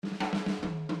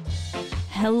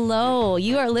Hello,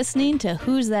 you are listening to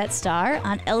Who's That Star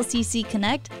on LCC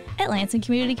Connect at Lansing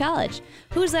Community College.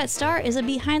 Who's That Star is a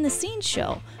behind-the-scenes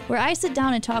show where I sit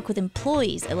down and talk with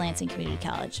employees at Lansing Community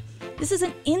College. This is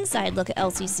an inside look at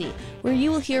LCC, where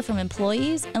you will hear from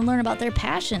employees and learn about their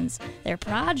passions, their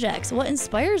projects, what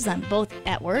inspires them, both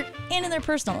at work and in their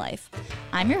personal life.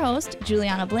 I'm your host,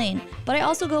 Juliana Blaine, but I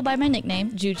also go by my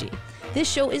nickname, Juji.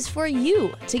 This show is for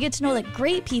you to get to know the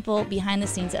great people behind the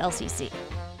scenes at LCC.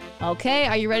 Okay,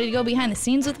 are you ready to go behind the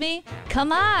scenes with me?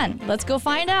 Come on, let's go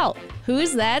find out.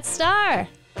 Who's that star?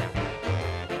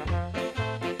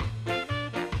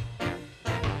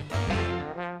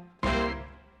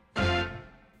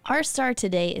 Our star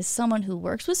today is someone who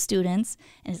works with students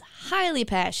and is highly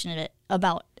passionate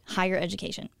about higher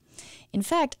education. In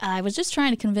fact, I was just trying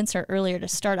to convince her earlier to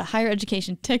start a higher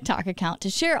education TikTok account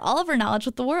to share all of her knowledge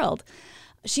with the world.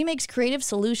 She makes creative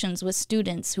solutions with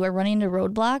students who are running into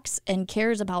roadblocks and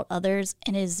cares about others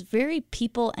and is very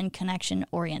people and connection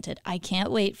oriented. I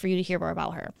can't wait for you to hear more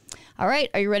about her. All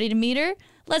right, are you ready to meet her?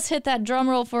 Let's hit that drum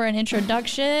roll for an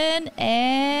introduction.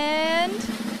 And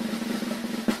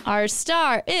our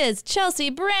star is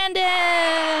Chelsea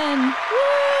Brandon.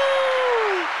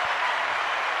 Woo!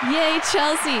 Yay,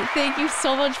 Chelsea. Thank you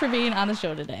so much for being on the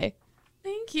show today.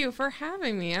 Thank you for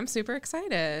having me. I'm super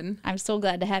excited. I'm so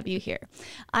glad to have you here.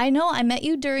 I know I met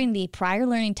you during the Prior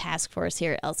Learning Task Force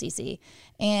here at LCC,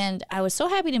 and I was so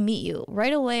happy to meet you.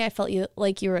 Right away, I felt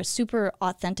like you were a super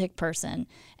authentic person,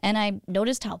 and I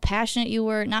noticed how passionate you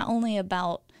were, not only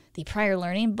about the prior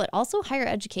learning, but also higher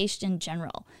education in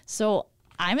general. So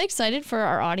I'm excited for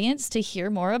our audience to hear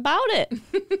more about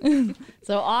it.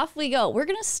 So off we go. We're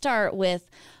going to start with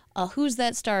a Who's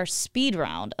That Star speed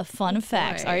round of fun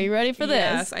facts. Are you ready for this?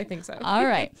 Yes, I think so. All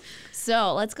right.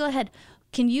 So let's go ahead.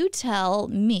 Can you tell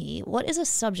me what is a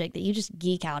subject that you just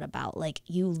geek out about, like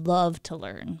you love to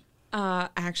learn?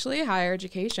 Actually, higher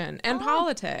education and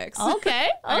politics. Okay.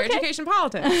 Higher education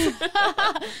politics.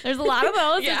 There's a lot of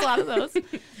those. Yeah. There's a lot of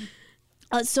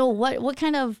those. So what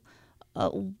kind of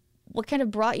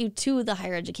brought you to the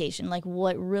higher education? Like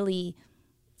what really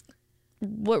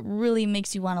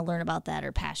makes you want to learn about that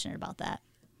or passionate about that?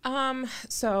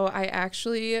 So I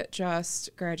actually just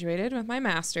graduated with my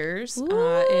master's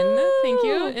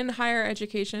in higher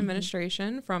education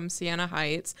administration from Siena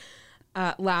Heights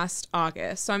last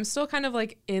August. So I'm still kind of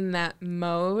like in that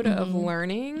mode of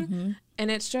learning, and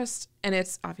it's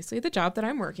obviously the job that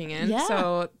I'm working in. Yeah.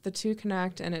 So the two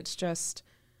connect, and it's just,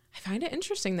 I find it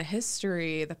interesting, the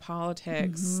history, the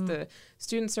politics, the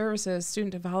student services,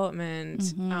 student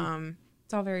development.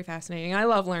 It's all very fascinating. I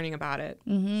love learning about it.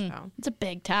 So. It's a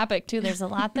big topic, too. There's a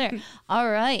lot there. All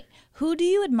right. Who do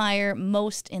you admire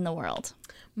most in the world?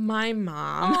 My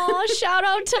mom. Oh, shout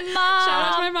out to Mom. Shout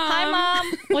out to my mom. Hi,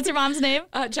 Mom. What's your mom's name?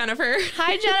 Jennifer.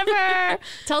 Hi, Jennifer.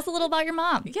 Tell us a little about your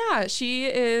mom. Yeah, she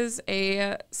is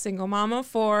a single mom of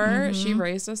 4. She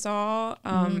raised us all.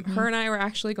 Her and I were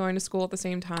actually going to school at the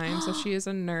same time, so she is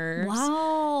a nurse.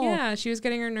 Wow. Yeah, she was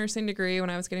getting her nursing degree when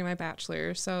I was getting my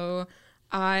bachelor's. So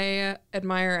I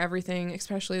admire everything,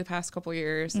 especially the past couple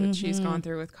years that she's gone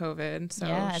through with COVID. So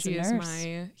yeah, she is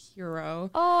my hero.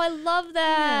 Oh, I love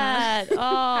that. Yeah. Oh,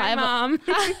 Hi, Mom.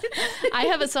 I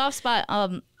have a soft spot.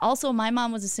 Also, my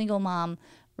mom was a single mom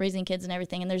raising kids and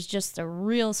everything, and there's just a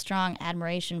real strong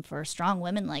admiration for strong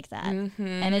women like that. And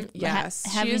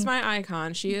she is my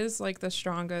icon. She is like the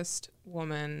strongest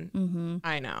woman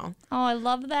I know. Oh, I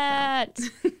love that.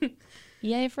 So.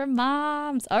 Yay for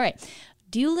moms. All right.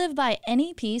 Do you live by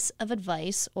any piece of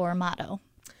advice or motto?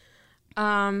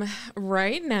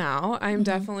 Right now, I'm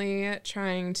definitely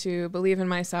trying to believe in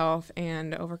myself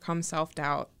and overcome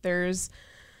self-doubt. There's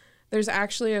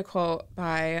actually a quote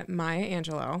by Maya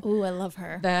Angelou. Ooh, I love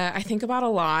her. That I think about a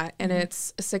lot, and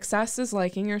it's success is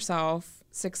liking yourself,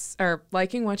 or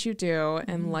liking what you do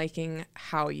and liking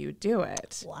how you do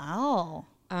it. Wow.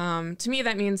 To me,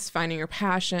 that means finding your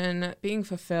passion, being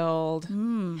fulfilled,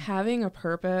 having a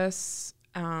purpose,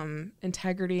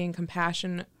 integrity and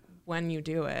compassion when you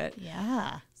do it.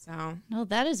 Yeah. So no,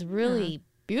 that is really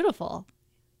beautiful.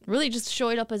 Really just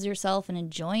showing up as yourself and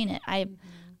enjoying it. I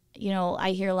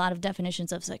hear a lot of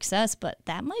definitions of success, but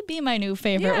that might be my new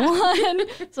favorite one.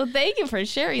 So thank you for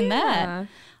sharing that.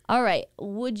 All right.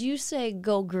 Would you say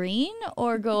go green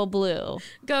or go blue?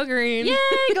 Go green. Yay,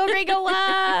 go green, go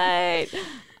white.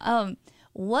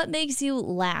 What makes you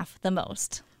laugh the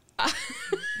most?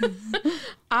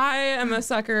 I am a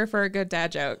sucker for a good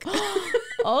dad joke.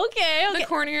 Okay. The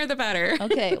cornier, the better.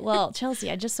 Okay. Well,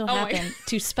 Chelsea, I just so happen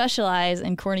to specialize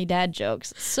in corny dad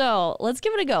jokes. So let's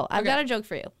give it a go. I've got a joke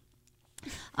for you.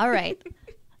 All right.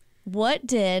 What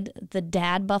did the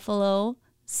dad buffalo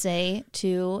say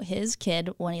to his kid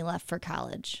when he left for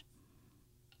college?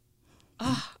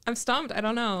 I'm stumped. I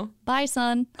don't know. Bye,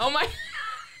 son. Oh my.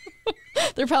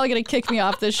 They're probably going to kick me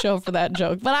off this show for that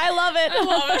joke, but I love it. I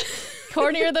love it.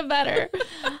 Cornier the better.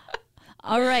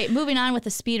 All right, moving on with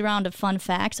the speed round of fun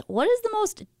facts. What is the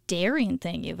most daring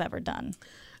thing you've ever done?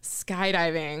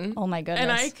 Skydiving. Oh my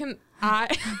goodness. And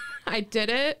I did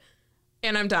it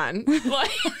and I'm done.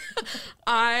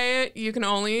 Like you can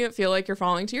only feel like you're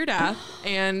falling to your death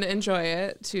and enjoy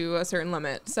it to a certain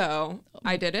limit. So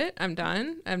I did it. I'm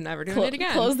done. I'm never doing it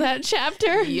again. Close that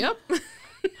chapter. Yep.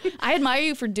 I admire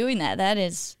you for doing that.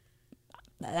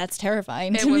 That's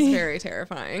terrifying. It was very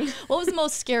terrifying. What was the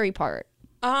most scary part?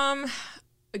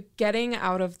 Getting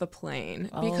out of the plane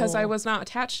because I was not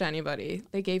attached to anybody.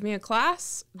 They gave me a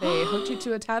class. They hooked you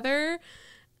to a tether.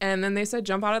 And then they said,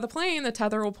 jump out of the plane. The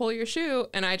tether will pull your shoe.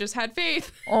 And I just had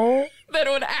faith that it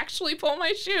would actually pull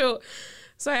my shoe.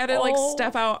 So I had to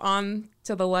step out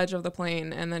onto the ledge of the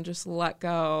plane and then just let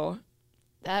go.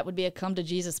 That would be a come to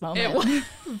Jesus moment. It was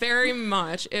very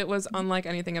much. It was unlike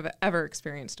anything I've ever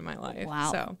experienced in my life.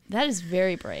 Wow. So that is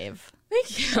very brave.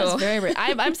 thank you. That's very brave.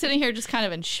 I'm sitting here just kind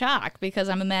of in shock because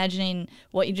I'm imagining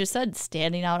what you just said,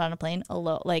 standing out on a plane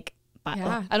alone. Like,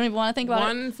 Yeah. I don't even want to think about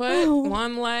one foot,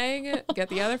 one leg, get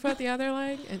the other foot, the other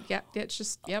leg. And it's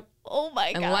just, Oh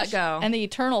my gosh. And let go. And the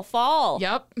eternal fall.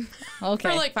 Yep. Okay.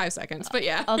 For like 5 seconds, but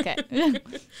yeah. Okay.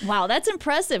 Wow, that's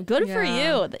impressive. Good for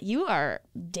Yeah. you. You are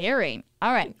daring.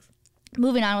 All right.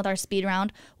 Moving on with our speed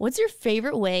round. What's your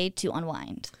favorite way to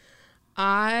unwind?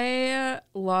 I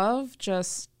love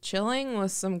just chilling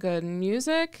with some good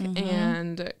music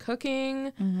and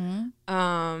cooking.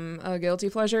 A guilty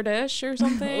pleasure dish or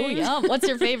something. Oh, yum. What's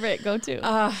your favorite go-to?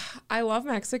 I love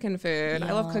Mexican food.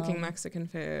 I love cooking Mexican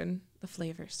food. The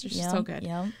flavors are just so good.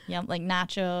 Yum. Like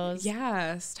nachos.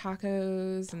 Yes,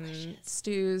 tacos and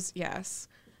stews. Yes.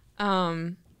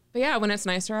 But yeah, when it's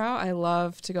nicer out, I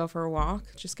love to go for a walk.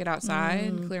 Just get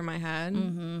outside, clear my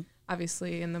head.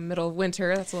 Obviously, in the middle of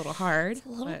winter, that's a little hard. It's a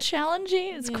little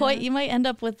challenging. It's quite. You might end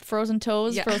up with frozen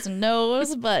toes, frozen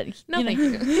nose, but No, thank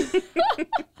you.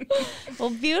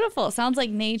 Well, beautiful. Sounds like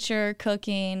nature,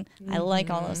 cooking. I like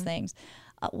all those things.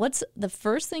 What's the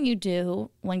first thing you do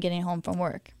when getting home from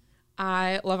work?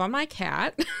 I love on my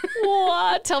cat.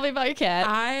 What? Tell me about your cat.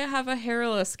 I have a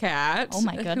hairless cat. Oh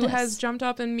my Who goodness. has jumped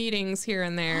up in meetings here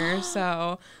and there.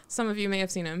 So some of you may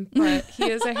have seen him, but he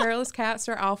is a hairless cat,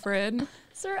 Sir Alfred.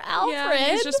 Sir Alfred. Yeah,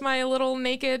 he's just my little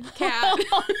naked cat.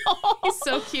 He's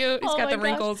so cute. He's Oh got my the gosh.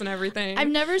 wrinkles and everything. I've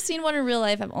never seen one in real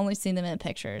life. I've only seen them in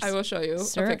pictures. I will show you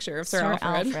a picture of Sir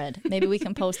Alfred. Maybe we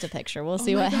can post a picture. We'll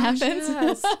see Oh my what gosh, happens.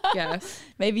 Yes. Yes.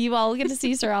 Maybe you all get to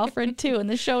see Sir Alfred too in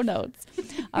the show notes.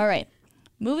 All right.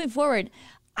 Moving forward,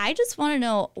 I just want to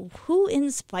know who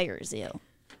inspires you.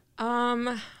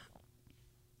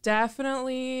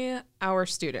 Definitely our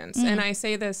students. And I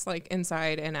say this like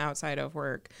inside and outside of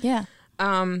work. Yeah.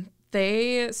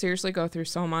 They seriously go through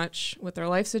so much with their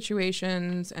life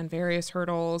situations and various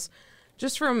hurdles,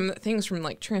 just from things from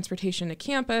like transportation to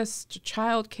campus to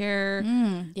childcare,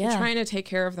 Yeah. to trying to take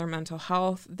care of their mental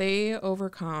health. They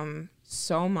overcome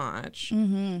so much.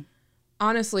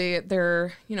 Honestly,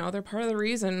 they're part of the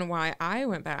reason why I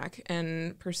went back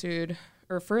and pursued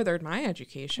or furthered my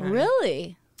education.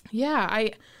 Really? Yeah,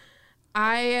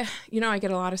 I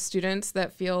get a lot of students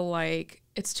that feel like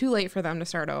it's too late for them to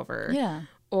start over. Yeah.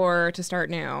 Or to start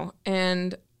new.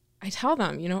 And I tell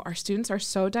them, our students are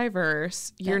so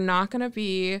diverse. You're not going to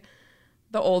be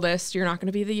the oldest. You're not going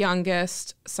to be the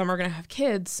youngest. Some are going to have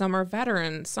kids. Some are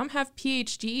veterans. Some have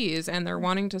PhDs and they're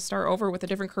wanting to start over with a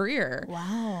different career.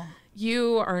 Wow.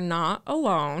 You are not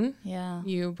alone. Yeah.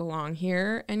 You belong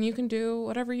here and you can do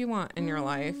whatever you want in your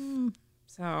life.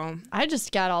 So I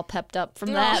just got all pepped up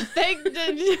from that thing.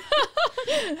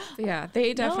 yeah,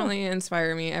 they definitely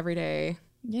inspire me every day.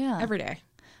 Yeah. Every day.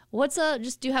 What's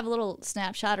do you have a little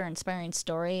snapshot or inspiring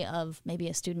story of maybe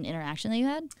a student interaction that you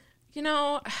had?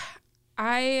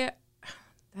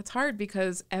 That's hard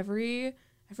because every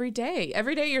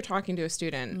day you're talking to a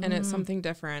student and it's something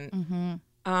different.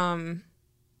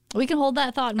 We can hold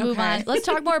that thought and move Okay. on. Let's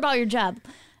talk more about your job.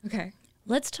 Okay.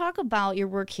 Let's talk about your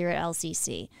work here at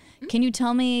LCC. Can you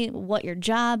tell me what your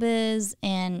job is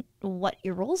and what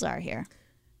your roles are here?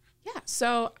 Yeah.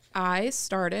 So I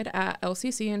started at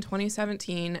LCC in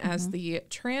 2017 as the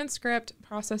transcript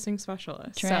processing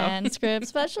specialist. Transcript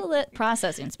specialist,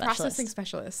 processing specialist. Processing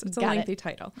specialist. It's a Got it. lengthy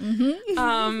title. It's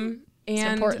an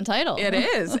important title. It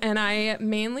is. And I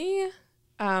mainly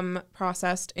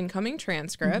processed incoming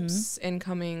transcripts,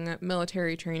 incoming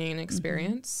military training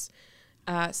experience,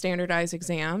 standardized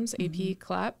exams, AP,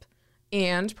 CLEP,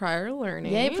 and prior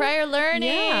learning. Yay, prior learning.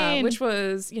 Yeah, which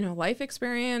was, life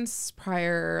experience,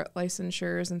 prior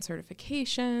licensures and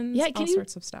certifications, all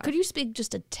sorts of stuff. Could you speak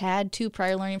just a tad to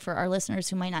prior learning for our listeners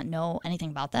who might not know anything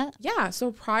about that? Yeah,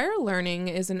 so prior learning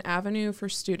is an avenue for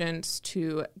students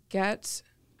to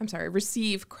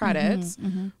receive credits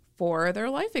for their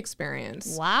life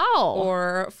experience. Wow.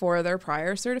 Or for their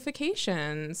prior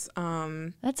certifications.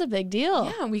 That's a big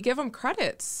deal. Yeah, we give them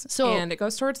credits, and it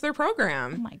goes towards their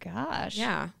program. Oh my gosh.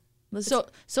 Yeah.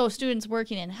 So students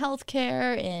working in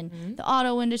healthcare, in the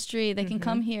auto industry, they can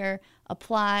come here,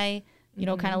 apply,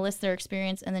 kind of list their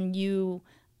experience, and then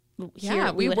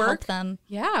we would help them.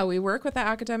 Yeah, we work with the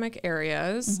academic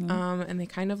areas, and they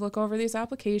kind of look over these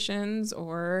applications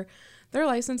or their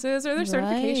licenses or their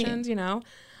certifications,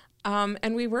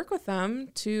 and we work with them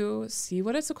to see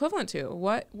what it's equivalent to.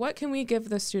 What can we give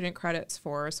the student credits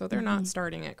for so they're not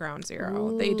starting at ground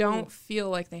zero? Ooh. They don't feel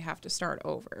like they have to start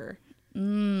over.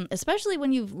 Especially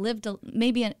when you've lived,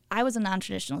 I was a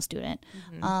non-traditional student.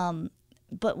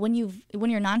 But when you're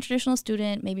a non-traditional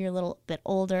student, maybe you're a little bit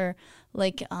older,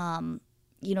 like,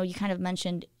 you kind of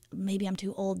mentioned, maybe I'm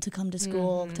too old to come to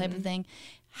school type of thing.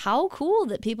 How cool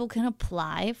that people can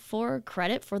apply for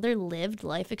credit for their lived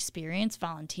life experience,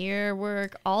 volunteer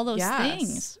work, all those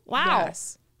things. Wow.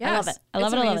 Yes. I love it. I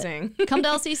love amazing. it. Come to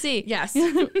LCC. Yes.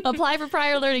 Apply for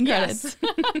prior learning credits.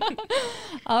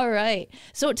 All right.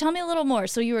 So tell me a little more.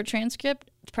 So you were a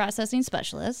transcript processing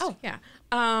specialist. Oh, yeah.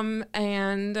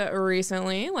 And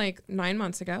recently, like 9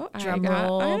 months ago, I got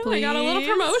a little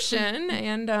promotion,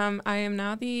 and I am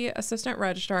now the assistant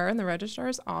registrar in the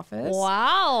registrar's office.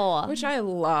 Wow. Which I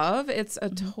love. It's a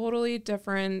totally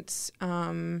different,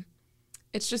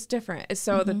 it's just different.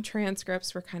 So the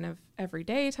transcripts were kind of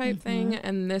everyday type thing,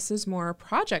 and this is more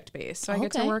project based. So I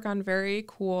get to work on very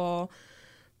cool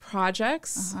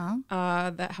projects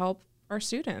that help our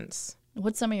students.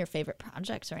 What's some of your favorite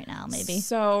projects right now, maybe?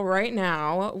 So right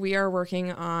now we are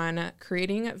working on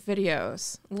creating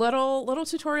videos, little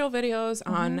tutorial videos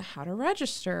on how to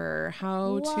register,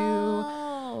 how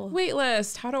to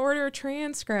waitlist, how to order a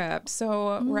transcript.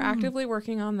 So we're actively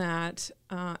working on that,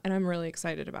 and I'm really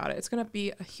excited about it. It's going to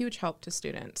be a huge help to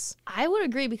students. I would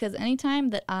agree, because anytime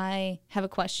that I have a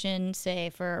question, say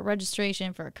for a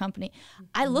registration for a company,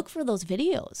 I look for those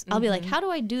videos. I'll be like, how do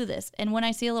I do this? And when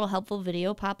I see a little helpful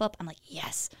video pop up, I'm like,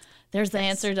 yes, there's the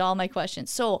answer to all my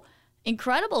questions. So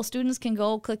incredible. Students can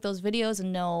go click those videos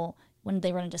and know when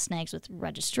they run into snags with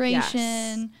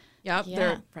registration. Yep.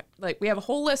 Yeah. We have a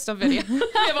whole list of videos.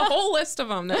 We have a whole list of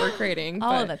them that we're creating.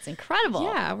 Oh, that's incredible.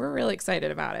 Yeah, we're really excited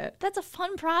about it. That's a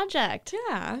fun project.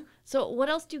 Yeah. So what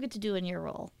else do you get to do in your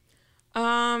role?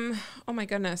 Oh my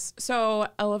goodness. So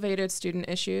elevated student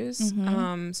issues.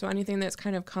 So anything that's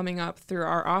kind of coming up through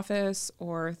our office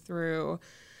or through,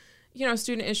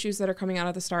 student issues that are coming out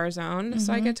of the STAR zone.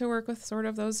 So I get to work with sort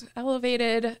of those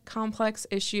elevated, complex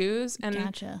issues. And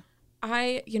Gotcha.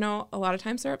 a lot of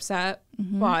times they're upset,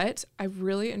 but I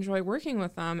really enjoy working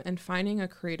with them and finding a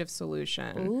creative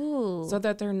solution. Ooh. So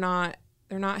that they're not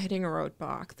hitting a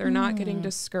roadblock. They're not getting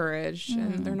discouraged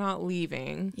and they're not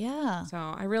leaving. Yeah. So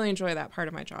I really enjoy that part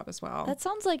of my job as well. That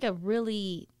sounds like a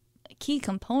really key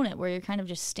component where you're kind of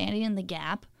just standing in the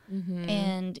gap.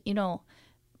 And,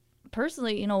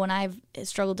 personally, when I've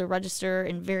struggled to register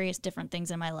in various different things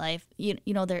in my life,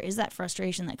 there is that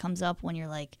frustration that comes up when you're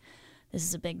like, this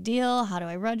is a big deal. How do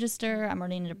I register? I'm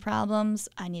running into problems.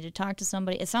 I need to talk to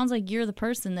somebody. It sounds like you're the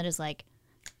person that is like,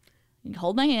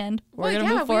 hold my hand. We're going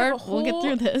to move forward. We'll get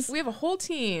through this. We have a whole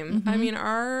team. I mean,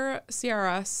 our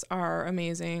CRS are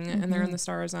amazing, and they're in the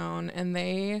STAR zone, and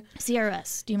they...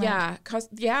 CRS, do you mind?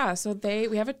 Yeah, so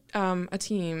we have a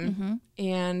team,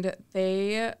 and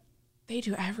they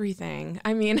do everything.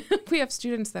 I mean, we have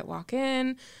students that walk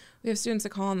in. We have students that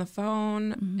call on the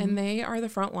phone, and they are the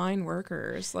frontline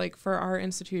workers, like, for our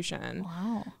institution.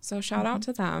 Wow. So shout out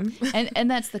to them.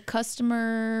 And that's the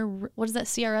customer, what does that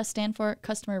CRS stand for?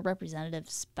 Customer Representative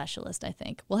Specialist, I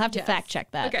think. We'll have to fact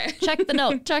check that. Okay. Check the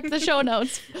note. Check the show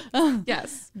notes.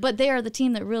 Yes. But they are the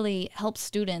team that really helps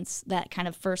students. That kind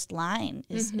of first line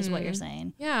is what you're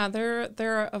saying. Yeah,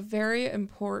 they're a very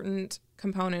important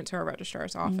component to our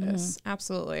registrar's office.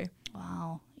 Absolutely.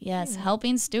 Wow. Yes,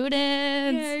 helping students.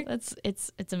 Yay.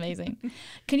 It's amazing.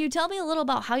 Can you tell me a little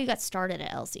about how you got started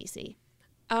at LCC?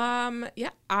 Yeah,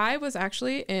 I was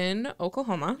actually in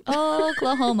Oklahoma.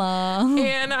 Oklahoma.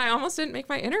 And I almost didn't make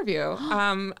my interview.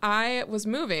 I was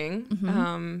moving.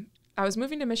 I was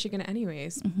moving to Michigan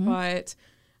anyways, but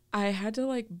I had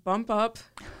to bump up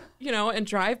and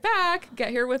drive back, get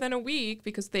here within a week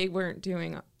because they weren't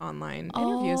doing online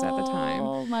interviews at the time.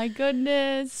 Oh my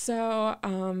goodness. So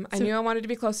I knew I wanted to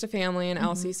be close to family, and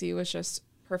LCC was just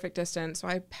perfect distance. So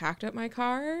I packed up my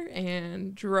car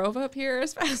and drove up here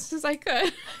as fast as I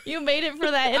could. You made it for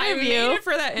that interview. I made it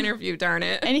for that interview, darn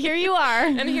it. And here you are.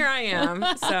 And here I am.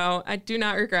 So I do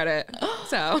not regret it.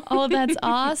 So. Oh, that's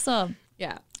awesome.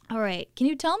 Yeah. All right. Can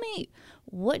you tell me,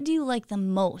 what do you like the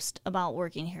most about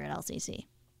working here at LCC?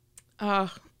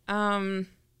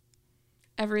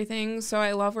 Everything. So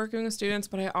I love working with students,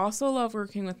 but I also love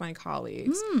working with my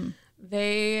colleagues.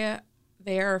 They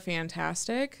are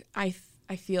fantastic. I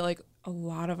feel like a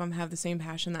lot of them have the same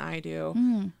passion that I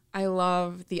do. I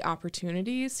love the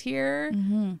opportunities here.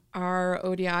 Our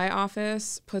ODI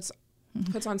office puts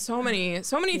on so many things,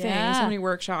 so many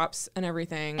workshops and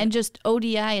everything. And just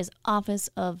ODI is Office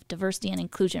of Diversity and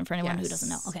Inclusion for anyone who doesn't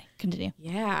know. Okay, continue.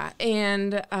 Yeah.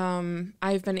 And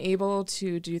I've been able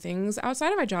to do things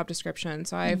outside of my job description.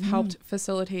 So I've helped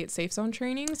facilitate Safe Zone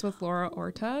trainings with Laura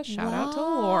Orta. Shout out to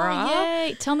Laura.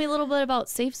 Yay. Tell me a little bit about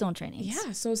Safe Zone trainings.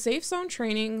 Yeah. So Safe Zone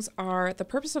trainings the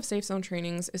purpose of Safe Zone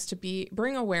trainings is to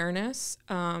bring awareness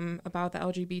about the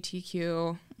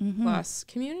LGBTQ plus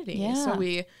community. Yeah. So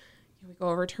we go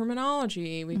over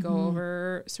terminology, we go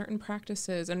over certain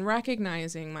practices and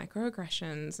recognizing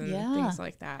microaggressions and things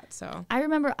like that. So I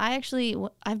remember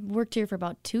I've worked here for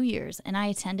about 2 years, and I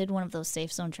attended one of those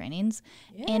Safe Zone trainings,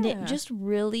 and it just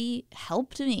really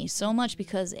helped me so much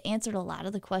because it answered a lot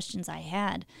of the questions I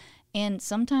had. And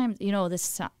sometimes,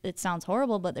 it sounds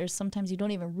horrible, but there's sometimes you don't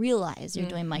even realize you're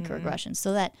doing microaggressions.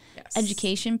 So that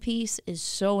education piece is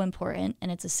so important,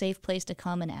 and it's a safe place to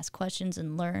come and ask questions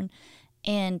and learn.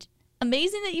 And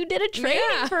amazing that you did a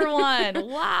training for one.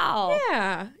 Wow.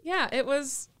 Yeah, it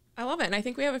was. I love it. And I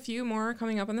think we have a few more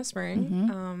coming up in the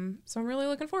spring. So I'm really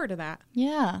looking forward to that.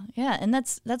 Yeah. And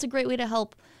that's a great way to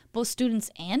help both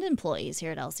students and employees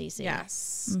here at LCC.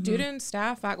 Yes. Students,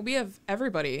 staff, faculty, we have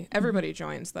everybody. Everybody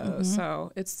joins those.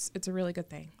 So it's a really good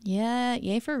thing. Yeah.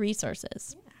 Yay for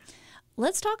resources. Yeah.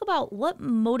 Let's talk about what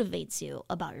motivates you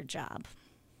about your job.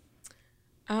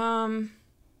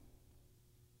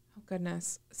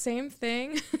 Goodness. Same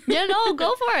thing. Yeah, no,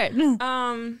 go for it.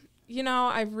 I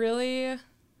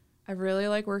really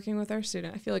like working with our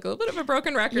students. I feel like a little bit of a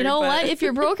broken record. You know what? If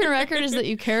your broken record is that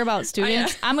you care about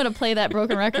students, I'm going to play that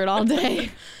broken record all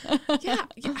day. Yeah,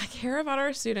 I care about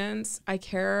our students. I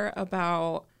care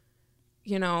about,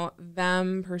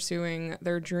 them pursuing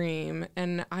their dream.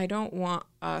 And I don't want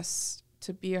us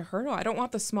to be a hurdle. I don't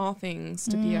want the small things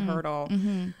to be a hurdle.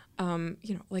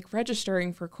 Like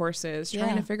registering for courses,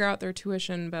 trying to figure out their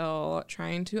tuition bill,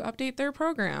 trying to update their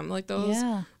program. Like those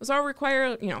all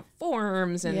require,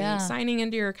 forms and signing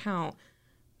into your account.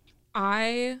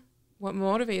 What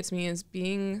motivates me is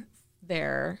being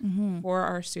there for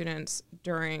our students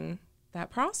during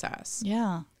that process.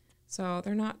 Yeah. So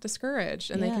they're not discouraged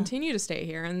and they continue to stay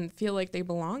here and feel like they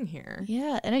belong here.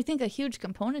 Yeah. And I think a huge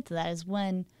component to that is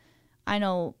when I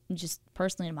know just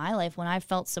personally in my life, when I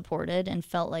felt supported and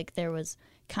felt like there was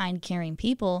kind, caring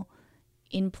people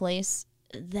in place,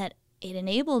 that it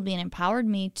enabled me and empowered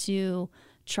me to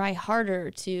try harder,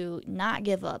 to not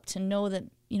give up, to know that,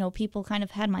 people kind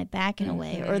of had my back in a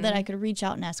way, or that I could reach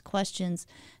out and ask questions,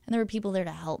 and there were people there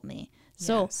to help me.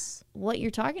 So what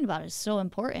you're talking about is so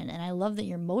important, and I love that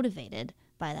you're motivated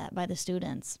by that, by the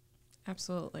students.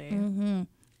 Absolutely.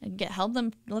 Help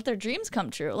them let their dreams come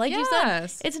true. Like you said,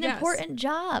 it's an important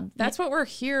job. That's what we're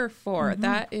here for.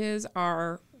 That is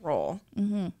our role.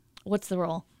 What's the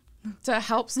role? To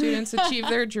help students achieve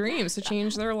their dreams, to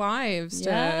change their lives.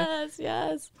 Yes. So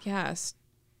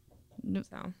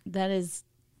that is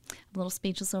a little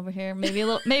speechless over here. Maybe a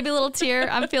little tear.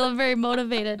 I'm feeling very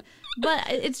motivated, but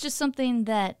it's just something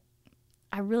that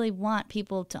I really want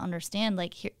people to understand.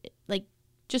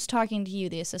 Just talking to you,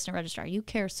 the assistant registrar, you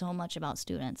care so much about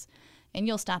students, and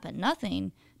you'll stop at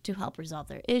nothing to help resolve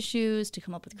their issues, to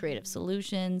come up with creative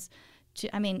solutions,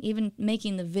 even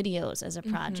making the videos as a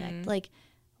project.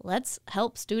 Let's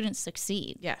help students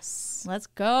succeed. Yes. Let's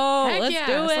go. Heck let's yes,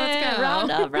 do it. let's go.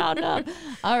 Round up.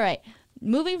 All right.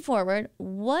 Moving forward,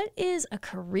 what is a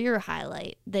career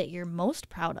highlight that you're most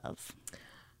proud of?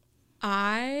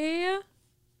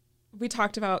 We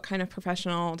talked about kind of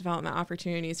professional development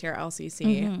opportunities here at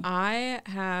LCC. I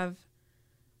have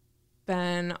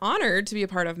been honored to be a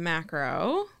part of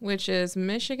MACRO, which is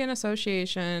Michigan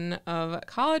Association of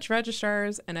College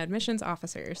Registrars and Admissions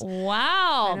Officers.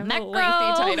 Wow. Kind of a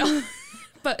lengthy title.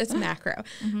 But it's MACRO.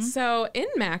 So in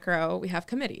MACRO, we have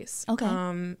committees. Okay.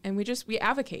 And we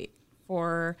advocate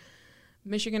for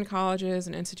Michigan colleges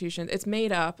and institutions. It's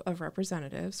made up of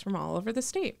representatives from all over the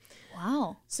state.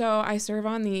 Wow. So I serve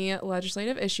on the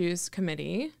Legislative Issues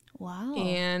Committee. Wow.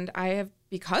 And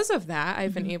because of that,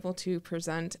 I've been able to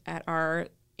present at our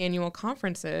annual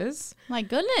conferences My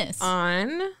goodness.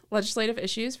 on legislative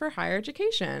issues for higher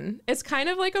education. It's kind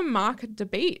of like a mock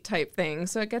debate type thing.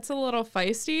 So it gets a little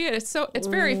feisty. It's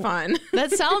very fun.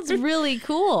 That sounds really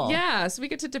cool. Yeah, so we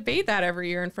get to debate that every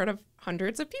year in front of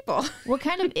hundreds of people. What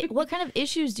kind of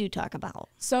issues do you talk about?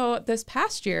 So this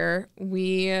past year,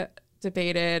 we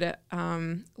debated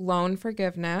loan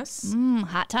forgiveness.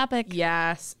 Hot topic.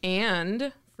 Yes,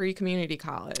 and free community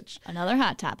college. Another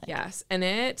hot topic. Yes, and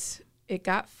it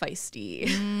got feisty.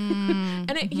 And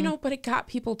it, but it got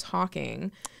people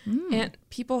talking. And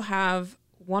people have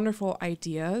wonderful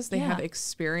ideas. They have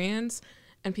experience,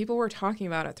 and people were talking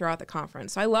about it throughout the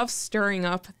conference. So I love stirring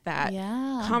up that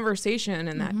conversation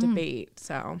and that debate.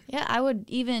 So yeah, I would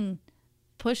even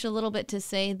push a little bit to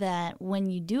say that when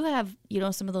you do have,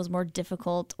 some of those more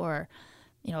difficult or,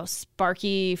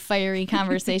 sparky, fiery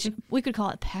conversation, we could call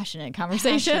it passionate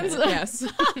conversations. Yes.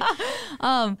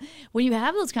 When you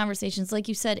have those conversations, like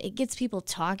you said, it gets people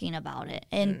talking about it,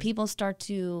 and people start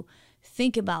to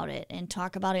think about it and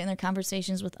talk about it in their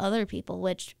conversations with other people,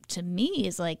 which to me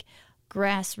is like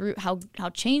grassroots, how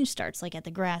change starts, like at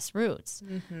the grassroots.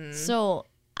 So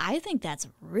I think that's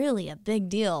really a big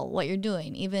deal, what you're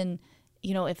doing, even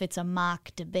if it's a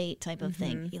mock debate type of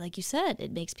thing. Like you said,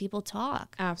 it makes people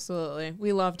talk. Absolutely.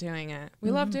 We love doing it. We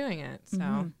love doing it.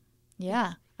 So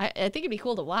Yeah. I think it'd be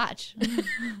cool to watch.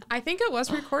 I think it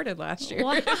was recorded last year.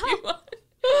 Wow.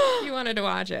 If you wanted to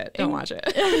watch it, don't watch it.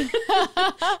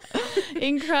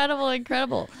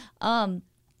 Incredible.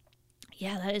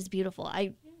 Yeah, that is beautiful.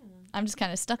 I'm just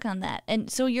kind of stuck on that.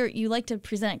 And so you like to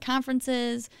present at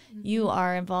conferences. You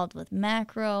are involved with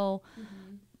Macro.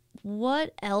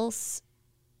 What else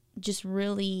just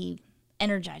really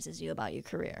energizes you about your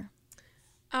career?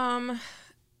 I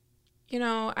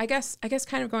guess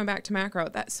kind of going back to Macro,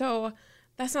 that's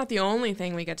not the only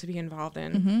thing we get to be involved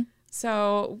in.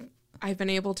 So I've been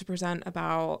able to present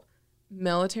about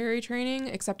military training,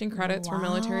 accepting credits for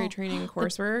military training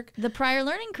coursework. The prior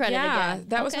learning credit again.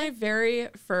 That was my very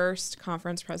first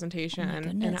conference presentation,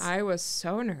 and I was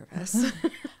so nervous.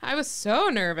 I was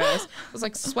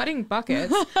like sweating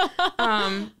buckets.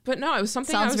 But no, it was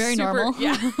something I was very normal.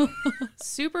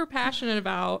 super passionate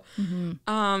about.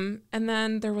 And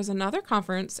then there was another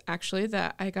conference actually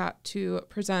that I got to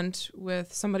present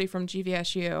with somebody from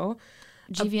GVSU.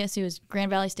 GVSU is Grand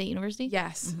Valley State University?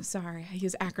 Yes. Sorry, I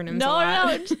use acronyms a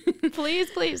lot. No. Please.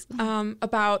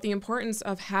 About the importance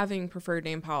of having preferred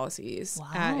name policies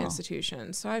at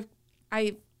institutions. So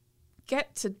I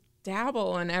get to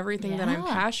dabble in everything that I'm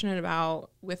passionate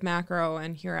about with Macro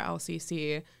and here at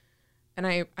LCC. And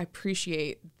I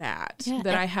appreciate that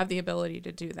I have the ability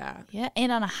to do that. Yeah,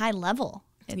 and on a high level.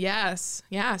 Yes.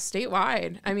 Yeah,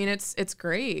 statewide. I mean, it's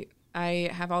great. I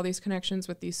have all these connections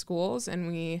with these schools, and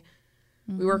we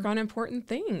work on important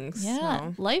things. Yeah,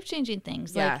 so. Life-changing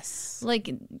things. Yes.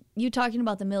 Like you talking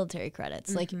about the military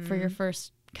credits, like for your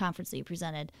first conference that you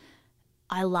presented.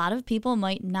 A lot of people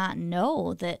might not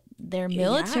know that their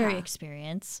military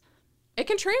experience... It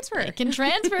can transfer. It can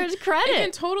transfer as credit. It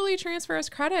can totally transfer as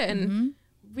credit. And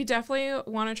we definitely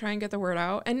want to try and get the word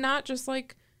out. And not just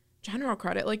like general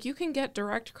credit. Like you can get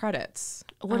direct credits.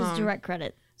 What is direct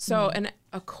credit? So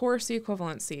a course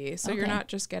equivalency. So you're not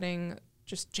just getting...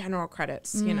 just general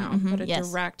credits, but a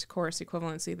direct course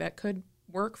equivalency that could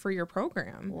work for your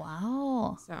program.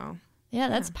 Wow. So, yeah,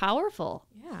 that's powerful.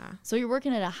 Yeah. So you're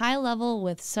working at a high level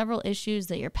with several issues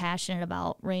that you're passionate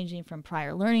about, ranging from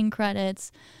prior learning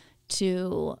credits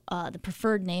to the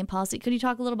preferred name policy. Could you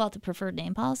talk a little about the preferred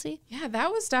name policy? Yeah,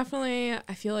 that was definitely,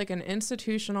 I feel like, an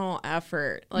institutional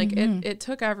effort. Like it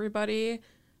took everybody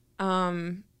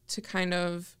to kind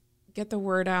of get the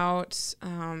word out.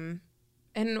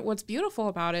 And what's beautiful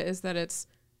about it is that it's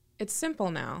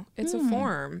simple now. It's a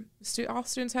form. All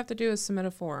students have to do is submit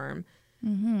a form.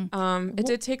 It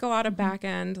did take a lot of back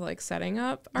end, like setting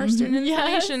up our student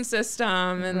information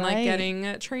system and like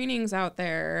getting trainings out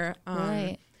there.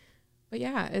 But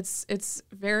yeah, it's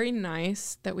very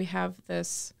nice that we have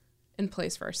this in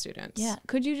place for our students. Yeah.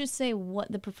 Could you just say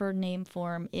what the preferred name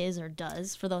form is or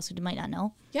does for those who might not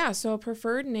know? Yeah. So a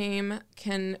preferred name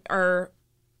are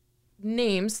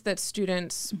names that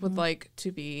students would like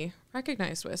to be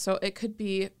recognized with. So it could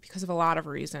be because of a lot of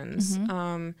reasons.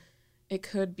 It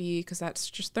could be because that's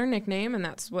just their nickname and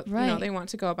that's what they want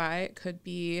to go by. It could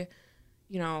be,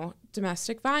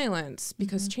 domestic violence,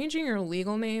 because changing your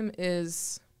legal name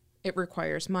is it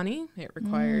requires money. It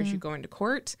requires you going to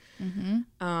court.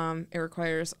 It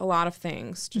requires a lot of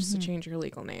things just to change your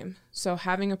legal name. So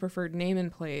having a preferred name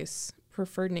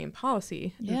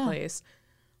policy in place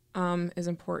is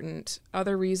important.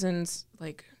 Other reasons,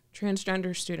 like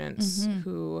transgender students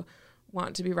who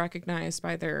want to be recognized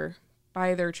by their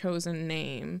chosen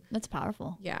name. That's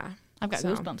powerful. Yeah. I've got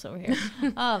goosebumps over here.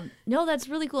 No, that's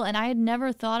really cool. And I had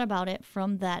never thought about it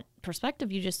from that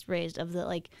perspective you just raised of the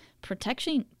like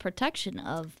protection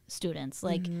of students.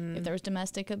 Like if there was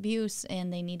domestic abuse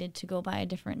and they needed to go by a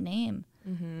different name.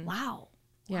 Wow.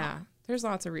 Yeah. There's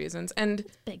lots of reasons. And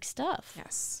it's big stuff.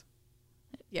 Yes.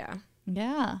 Yeah.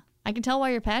 Yeah. I can tell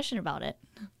why you're passionate about it.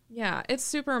 Yeah. It's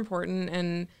super important.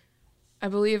 And I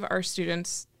believe our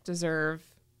students deserve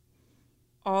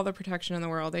all the protection in the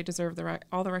world. They deserve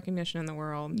all the recognition in the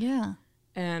world. Yeah.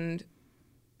 And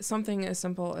something as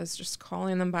simple as just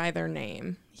calling them by their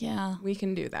name. Yeah. We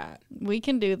can do that. We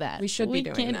can do that. We should be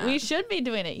doing that. We should be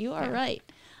doing it. You are right.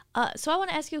 So I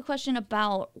want to ask you a question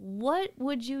about what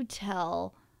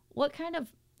kind of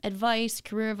advice,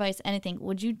 career advice, anything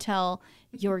would you tell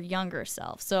your younger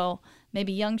self? So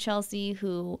maybe young Chelsea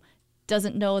who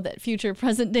doesn't know that future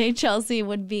present day Chelsea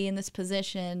would be in this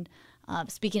position,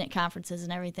 speaking at conferences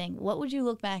and everything. What would you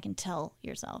look back and tell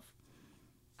yourself?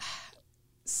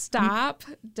 Stop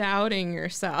doubting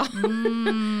yourself.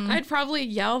 I'd probably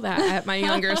yell that at my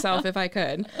younger self if I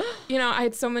could. I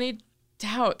had so many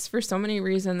doubts for so many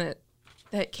reasons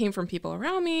that came from people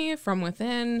around me, from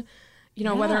within,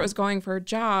 whether it was going for a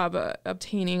job,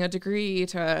 obtaining a degree,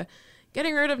 to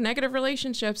getting rid of negative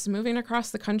relationships, moving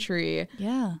across the country.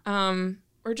 Yeah.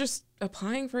 Or just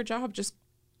applying for a job.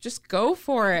 Just go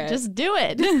for it. Just do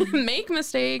it. Make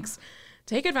mistakes,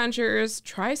 take adventures,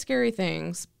 try scary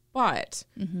things, but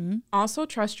also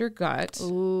trust your gut.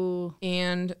 Ooh.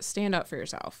 And stand up for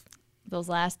yourself. Those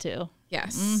last two.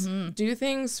 Yes. Do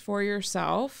things for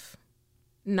yourself,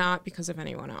 not because of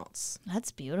anyone else.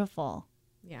 That's beautiful.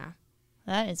 Yeah.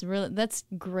 That's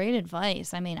great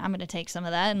advice. I mean, I'm going to take some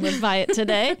of that and live by it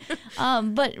today.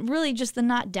 But really just the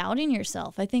not doubting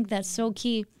yourself. I think that's so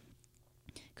key.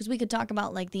 Because we could talk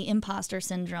about like the imposter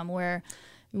syndrome where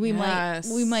we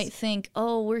might think,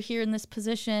 oh, we're here in this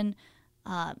position.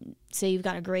 Say you've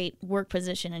got a great work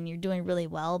position and you're doing really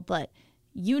well, but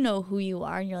you know who you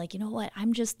are and you're like, you know what?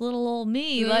 I'm just little old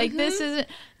me. Like this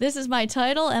is my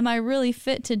title. Am I really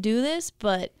fit to do this?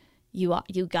 But you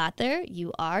got there.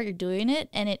 You're doing it.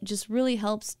 And it just really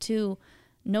helps to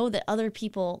know that other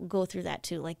people go through that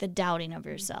too, like the doubting of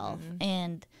yourself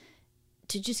and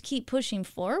to just keep pushing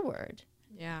forward.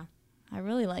 Yeah. I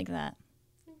really like that.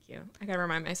 Thank you. I got to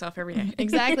remind myself every day.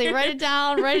 Exactly. Write it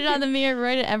down. Write it on the mirror.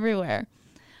 Write it everywhere.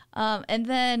 And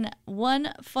then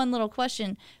one fun little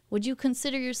question. Would you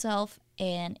consider yourself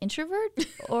an introvert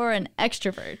or an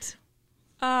extrovert?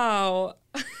 Oh.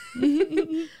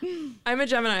 I'm a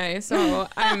Gemini, so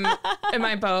am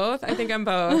I both? I think I'm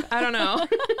both. I don't know.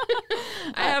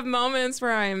 I have moments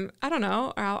where I don't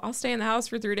know, I'll stay in the house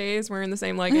for 3 days wearing the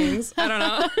same leggings. I don't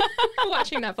know.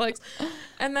 Watching Netflix.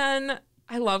 And then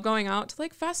I love going out to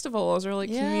like festivals or like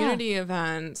community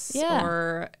events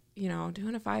or,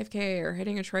 doing a 5K or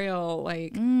hitting a trail.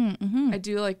 Like I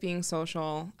do like being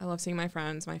social. I love seeing my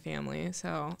friends, my family.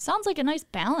 So sounds like a nice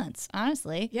balance,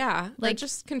 honestly. Yeah. Like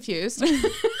just confused.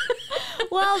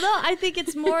 Well, no, I think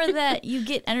it's more that you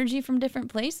get energy from different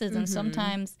places. And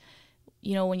sometimes,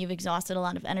 when you've exhausted a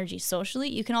lot of energy socially,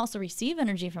 you can also receive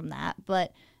energy from that.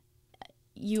 But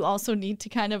you also need to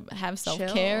kind of have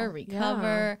self-care,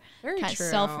 recover, very kind true.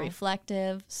 of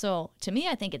self-reflective. So to me,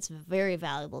 I think it's very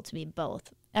valuable to be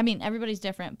both. I mean, everybody's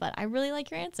different, but I really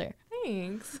like your answer.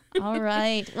 Thanks. All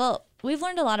right. Well, we've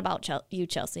learned a lot about you,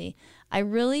 Chelsea. I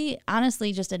really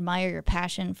honestly just admire your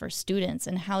passion for students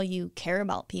and how you care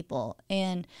about people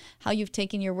and how you've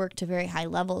taken your work to very high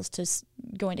levels, to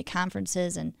going to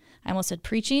conferences and I almost said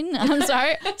preaching. I'm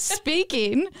sorry.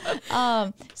 Speaking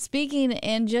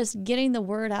and just getting the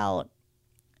word out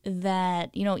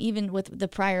that, even with the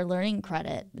prior learning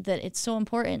credit, that it's so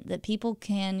important that people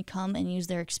can come and use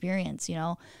their experience.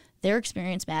 Their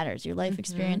experience matters. Your life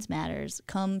experience matters.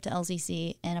 Come to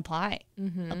LCC and apply.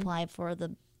 Apply for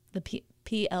the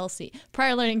PLC,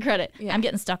 prior learning credit. Yeah. I'm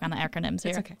getting stuck on the acronyms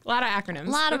here. It's okay. A lot of acronyms. A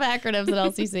lot of acronyms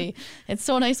at LCC. It's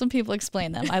so nice when people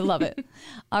explain them. I love it.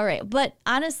 All right. But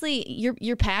honestly,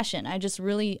 your passion, I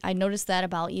noticed that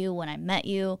about you when I met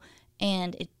you,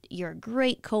 and you're a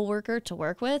great coworker to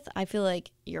work with. I feel like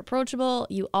you're approachable.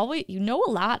 You know a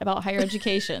lot about higher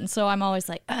education. So I'm always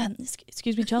like,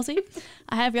 excuse me, Chelsea,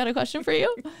 I have got a question for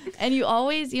you. And you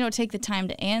always, take the time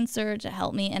to answer, to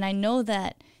help me. And I know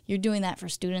that you're doing that for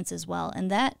students as well.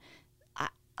 And that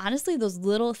honestly, those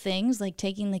little things like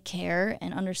taking the care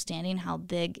and understanding how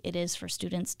big it is for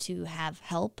students to have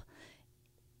help,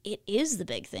 it is the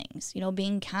big things. You know,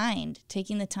 being kind,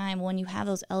 taking the time when you have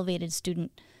those elevated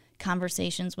student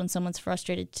conversations when someone's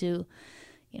frustrated to,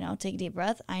 you know, take a deep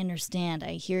breath. I understand.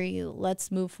 I hear you.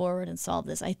 Let's move forward and solve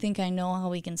this. I think I know how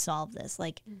we can solve this.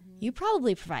 Like, you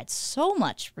probably provide so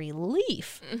much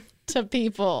relief to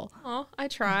people. Oh, I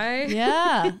try.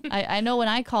 Yeah. I know when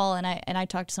I call and I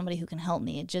talk to somebody who can help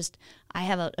me, I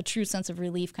have a true sense of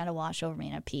relief kind of wash over me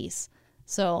and a peace.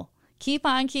 So keep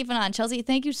on keeping on. Chelsea,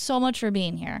 thank you so much for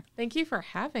being here. Thank you for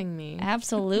having me.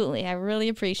 Absolutely. I really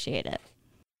appreciate it.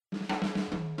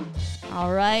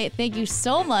 All right. Thank you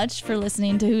so much for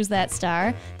listening to Who's That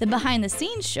Star, the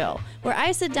behind-the-scenes show, where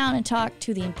I sit down and talk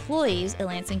to the employees at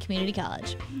Lansing Community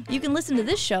College. You can listen to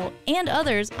this show and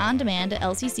others on demand at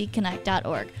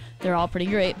lccconnect.org. They're all pretty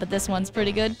great, but this one's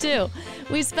pretty good too.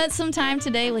 We spent some time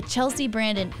today with Chelsea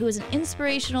Brandon, who is an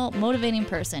inspirational, motivating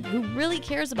person who really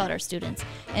cares about our students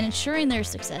and ensuring their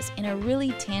success in a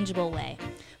really tangible way.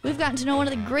 We've gotten to know one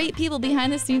of the great people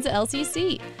behind the scenes at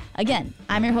LCC. Again,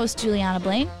 I'm your host, Juliana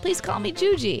Blaine. Please call me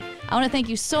Juji. I want to thank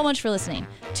you so much for listening.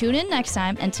 Tune in next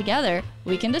time, and together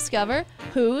we can discover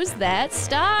Who's That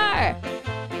Star?